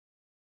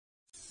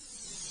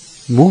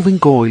Moving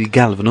coil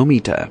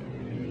galvanometer.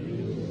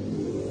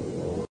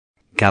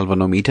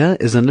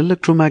 Galvanometer is an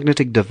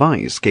electromagnetic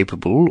device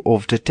capable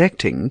of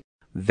detecting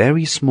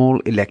very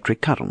small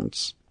electric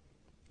currents.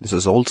 This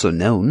is also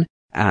known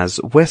as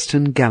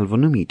Western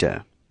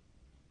galvanometer.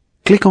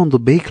 Click on the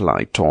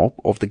bakelite top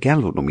of the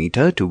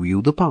galvanometer to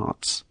view the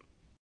parts.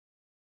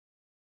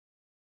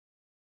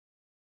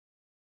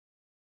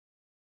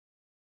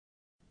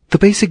 The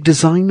basic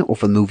design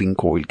of a moving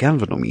coil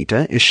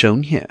galvanometer is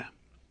shown here.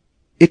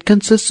 It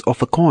consists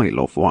of a coil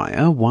of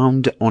wire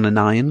wound on an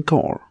iron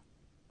core.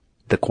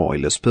 The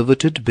coil is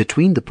pivoted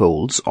between the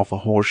poles of a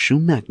horseshoe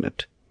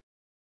magnet.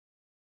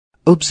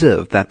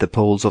 Observe that the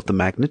poles of the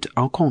magnet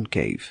are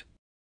concave.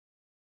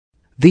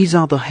 These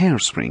are the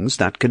hairsprings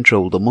that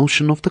control the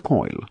motion of the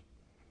coil.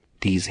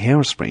 These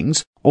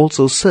hairsprings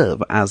also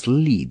serve as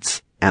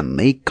leads and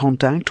make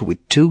contact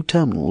with two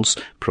terminals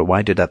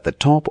provided at the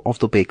top of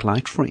the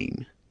bakelite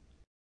frame.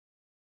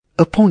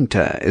 A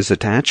pointer is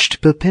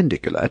attached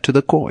perpendicular to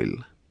the coil.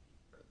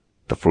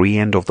 The free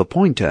end of the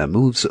pointer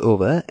moves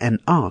over an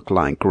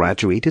arc-like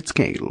graduated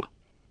scale.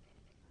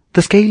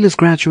 The scale is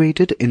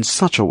graduated in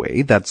such a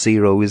way that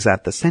 0 is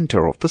at the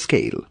center of the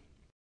scale.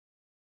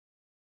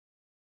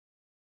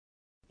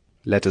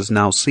 Let us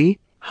now see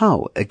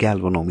how a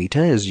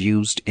galvanometer is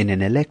used in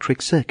an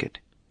electric circuit.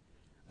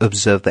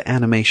 Observe the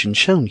animation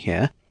shown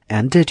here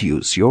and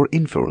deduce your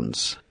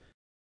inference.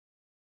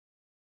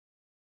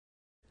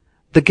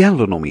 The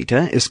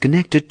galvanometer is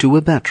connected to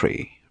a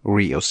battery,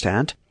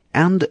 rheostat,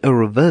 and a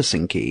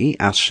reversing key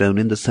as shown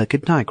in the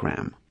circuit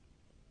diagram.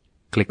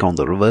 Click on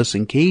the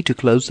reversing key to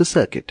close the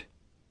circuit.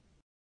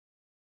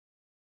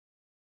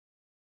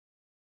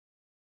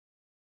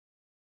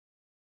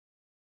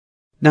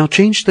 Now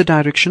change the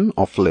direction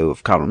of flow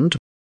of current.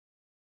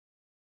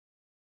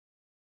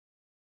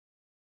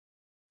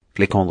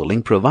 Click on the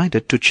link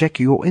provided to check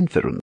your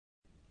inference.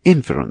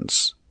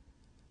 Inference.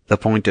 The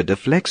pointer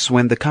deflects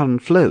when the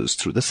current flows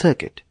through the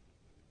circuit.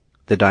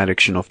 The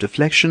direction of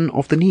deflection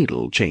of the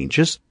needle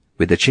changes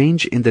with the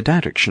change in the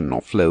direction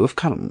of flow of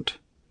current.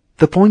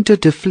 The pointer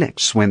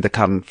deflects when the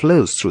current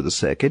flows through the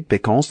circuit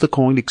because the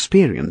coil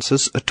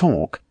experiences a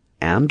torque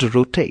and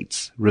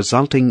rotates,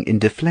 resulting in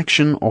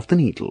deflection of the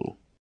needle.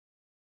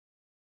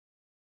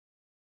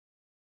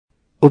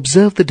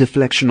 Observe the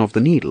deflection of the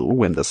needle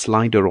when the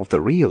slider of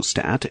the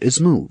rheostat is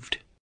moved.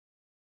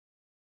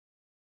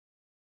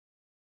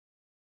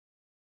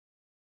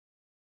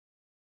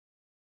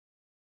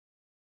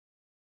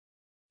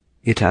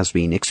 It has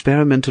been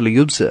experimentally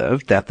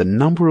observed that the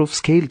number of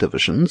scale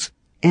divisions,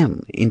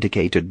 n,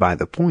 indicated by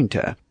the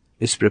pointer,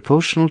 is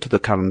proportional to the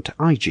current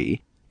Ig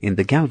in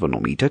the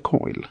galvanometer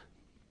coil.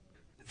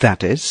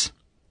 That is,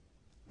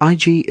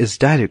 Ig is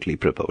directly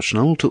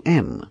proportional to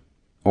n,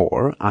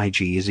 or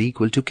Ig is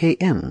equal to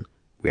Kn,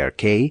 where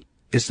K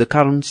is the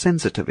current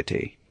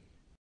sensitivity.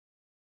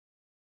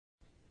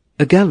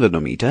 A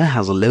galvanometer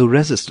has a low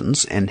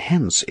resistance and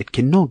hence it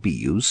cannot be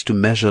used to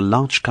measure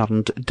large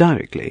current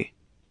directly.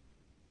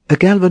 A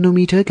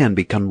galvanometer can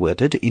be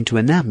converted into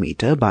an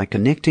ammeter by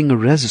connecting a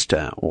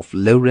resistor of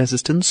low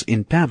resistance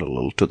in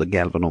parallel to the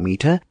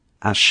galvanometer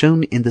as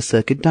shown in the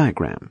circuit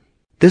diagram.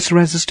 This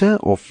resistor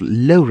of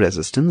low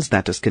resistance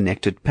that is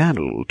connected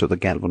parallel to the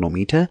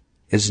galvanometer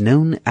is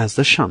known as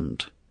the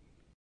shunt.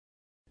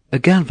 A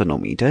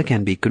galvanometer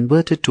can be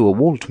converted to a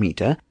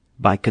voltmeter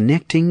by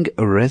connecting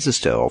a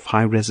resistor of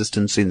high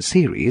resistance in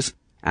series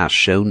as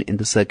shown in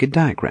the circuit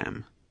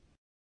diagram.